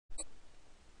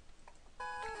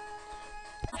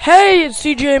Hey, it's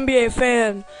CJNBA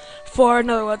fan for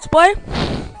another Let's Play.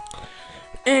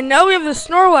 And now we have the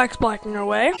Snorlax blocking our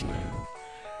way.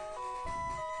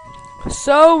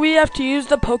 So we have to use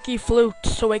the Poke Flute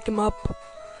to wake him up.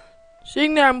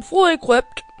 Seeing that I'm fully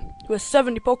equipped with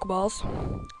 70 Pokeballs,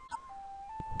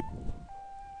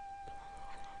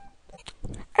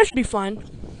 I should be fine.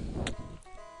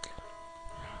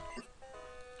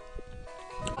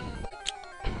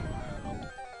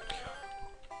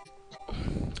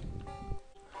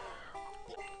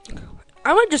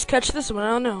 I might just catch this one,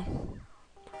 I don't know.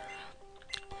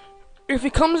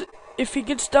 If he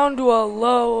gets down to a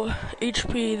low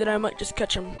HP, then I might just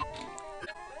catch him.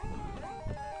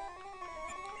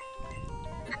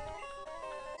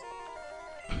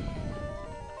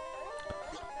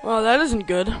 Well, that isn't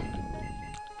good.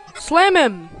 Slam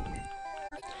him!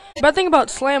 The bad thing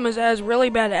about Slam is it has really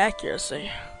bad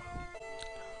accuracy.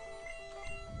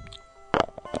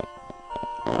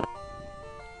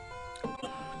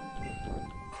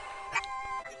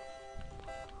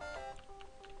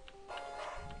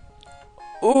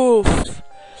 Oof.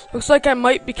 Looks like I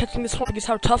might be catching this one because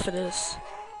how tough it is.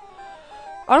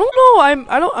 I don't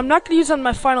know. I'm not gonna use it on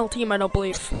my final team, I don't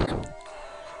believe.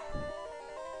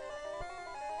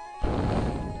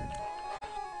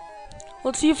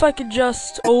 Let's see if I could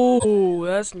just oh,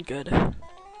 that isn't good.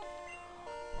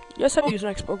 Yes, I will use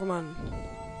next Pokemon.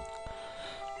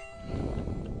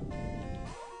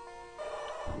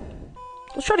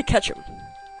 Let's try to catch him.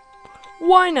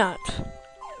 Why not?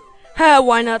 Ha,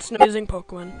 why not? It's an amazing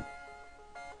Pokemon.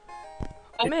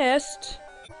 I missed.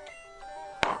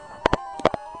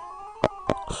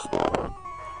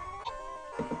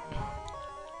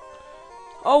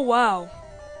 Oh, wow.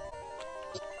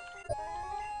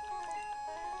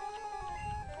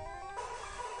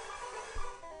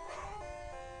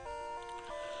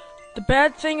 The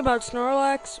bad thing about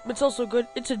Snorlax, but it's also good,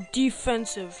 it's a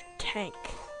defensive tank.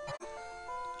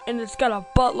 And it's got a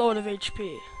buttload of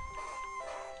HP.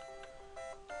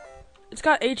 It's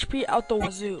got HP out the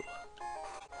wazoo.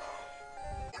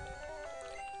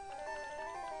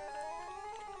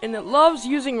 And it loves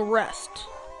using rest.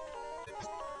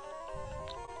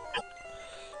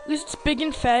 At least it's big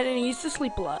and fat and it needs to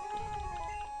sleep a lot.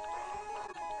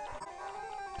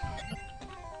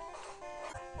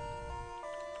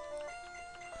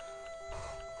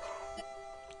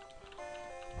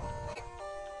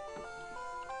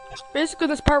 Basically,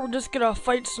 this part we're just gonna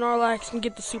fight Snorlax and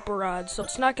get the Super Rod, so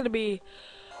it's not gonna be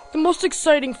the most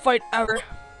exciting fight ever.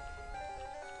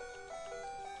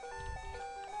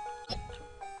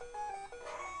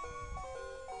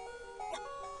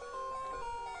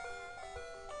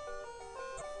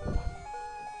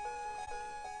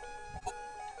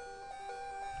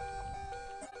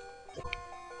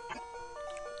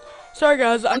 Sorry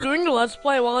guys, I'm doing the Let's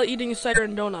Play while eating cider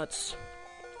and donuts.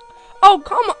 Oh,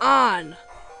 come on!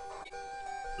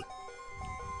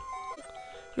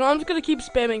 No, I'm just gonna keep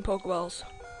spamming Pokeballs.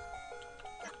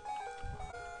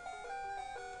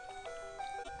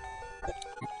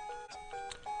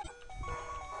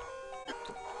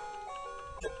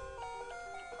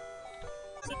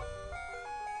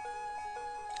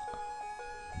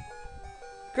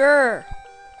 Grr.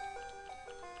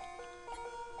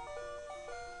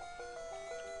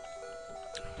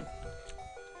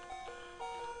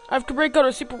 I have to break out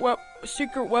a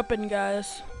secret weapon,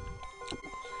 guys.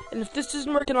 And if this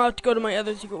isn't working, I'll have to go to my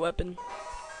other secret weapon.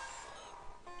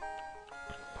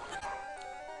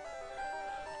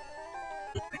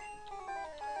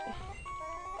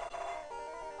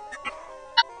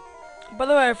 By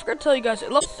the way, I forgot to tell you guys,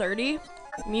 at level 30,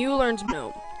 Mew learns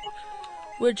Gnome.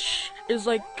 Which is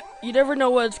like, you never know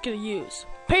what it's gonna use.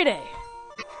 Payday!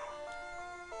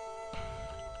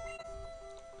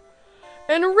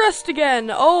 And rest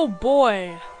again! Oh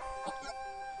boy!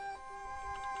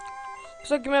 Looks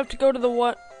like I'm gonna have to go to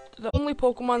the only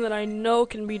Pokemon that I know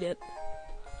can beat it.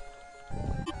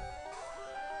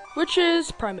 Which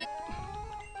is Primeape.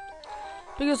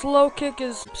 Because low kick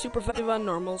is super effective on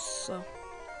normals, so.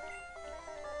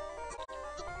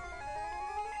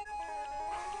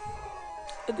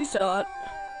 At least I thought.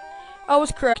 I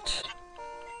was correct.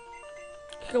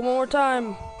 Kick it one more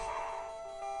time.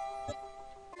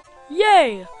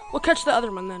 Yay! We'll catch the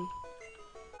other one then.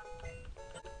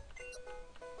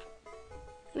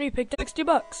 And we picked up 60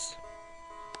 bucks.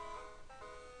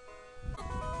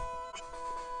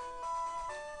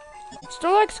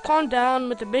 Snorlax calmed down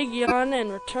with a big yawn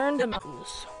and returned to the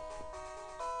mountains.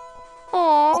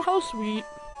 Aw, how sweet.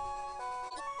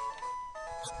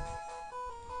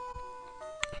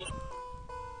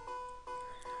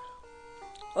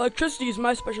 Electricity is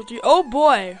my specialty. Oh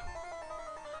boy!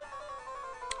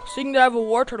 Seeing that I have a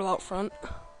war turtle out front.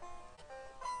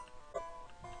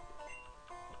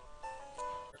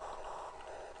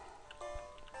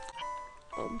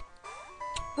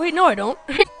 Wait, no I don't.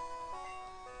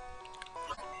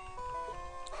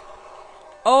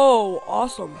 Oh,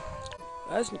 awesome.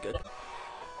 That's good.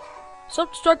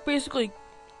 Self-destruct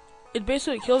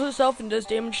basically kills itself and does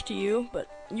damage to you, but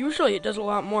usually it does a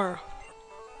lot more.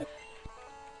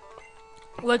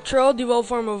 Electro, the evolved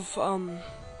form of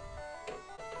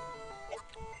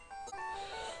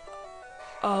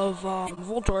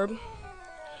Voltorb.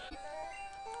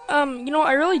 You know,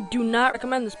 I really do not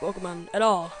recommend this Pokemon at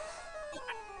all.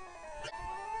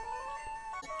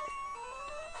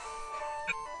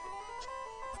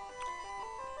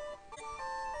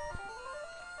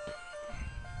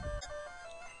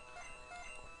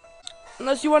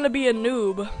 Unless you want to be a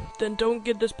noob, then don't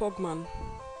get this Pokemon.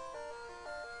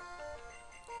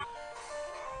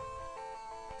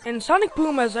 And Sonic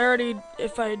Boom, as I already,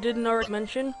 if I didn't already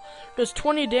mention, does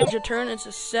 20 damage a turn. It's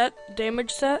a set,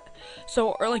 damage set.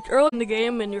 So, like early in the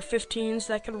game, in your 15s,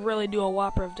 that could really do a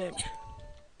whopper of damage.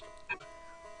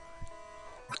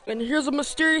 And here's a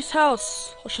mysterious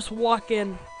house. Let's just walk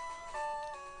in.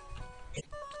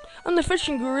 I'm the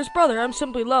fishing guru's brother. I'm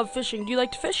simply love fishing. Do you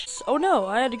like to fish? Oh no,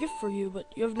 I had a gift for you,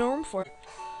 but you have no room for it.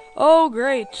 Oh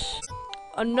great.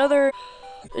 Another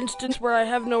instance where I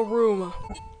have no room.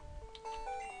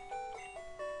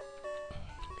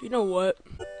 You know what?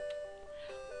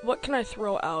 What can I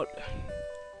throw out?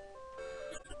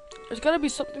 There's gotta be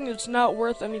something that's not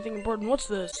worth anything important. What's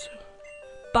this?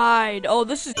 Bide. Oh,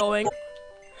 this is going.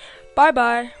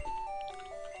 Bye-bye.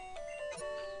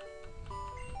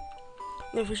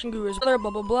 The fishing guru's brother,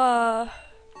 blah blah blah.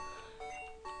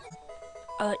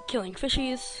 I like killing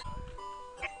fishies.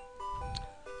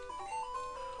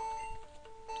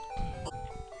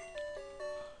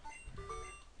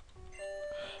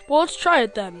 Well, let's try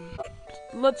it then.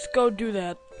 Let's go do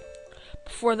that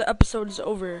before the episode is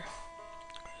over.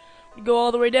 We go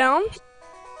all the way down.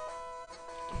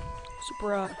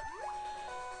 Super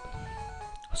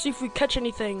see if we catch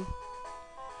anything.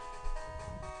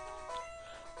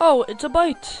 Oh, it's a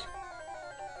bite.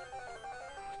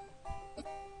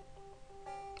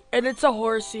 And it's a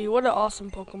Horsey. What an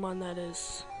awesome Pokemon that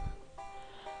is.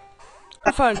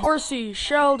 I find Horsey,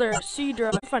 Shelder,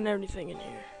 Seadra. I find everything in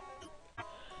here.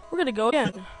 We're gonna go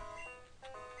again.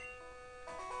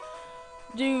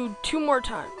 Do 2 more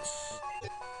times.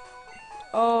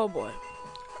 Oh boy.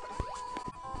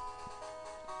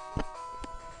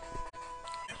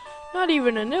 Not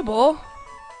even a nibble.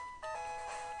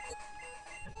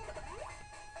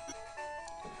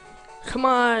 Come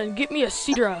on, get me a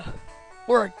Seadra.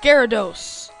 Or a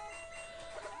Gyarados.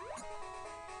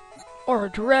 Or a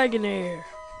Dragonair.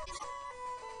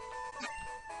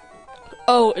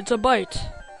 Oh, it's a bite.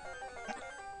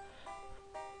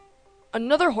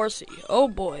 Another Horsey. Oh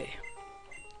boy.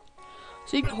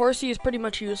 See, Horsey is pretty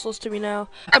much useless to me now.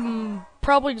 I'm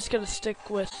probably just gonna stick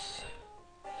with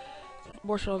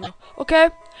Warshell now. Okay,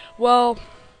 well,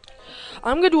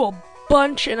 I'm gonna do a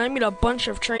bunch, and I mean a bunch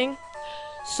of training.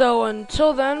 So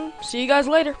until then, see you guys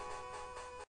later.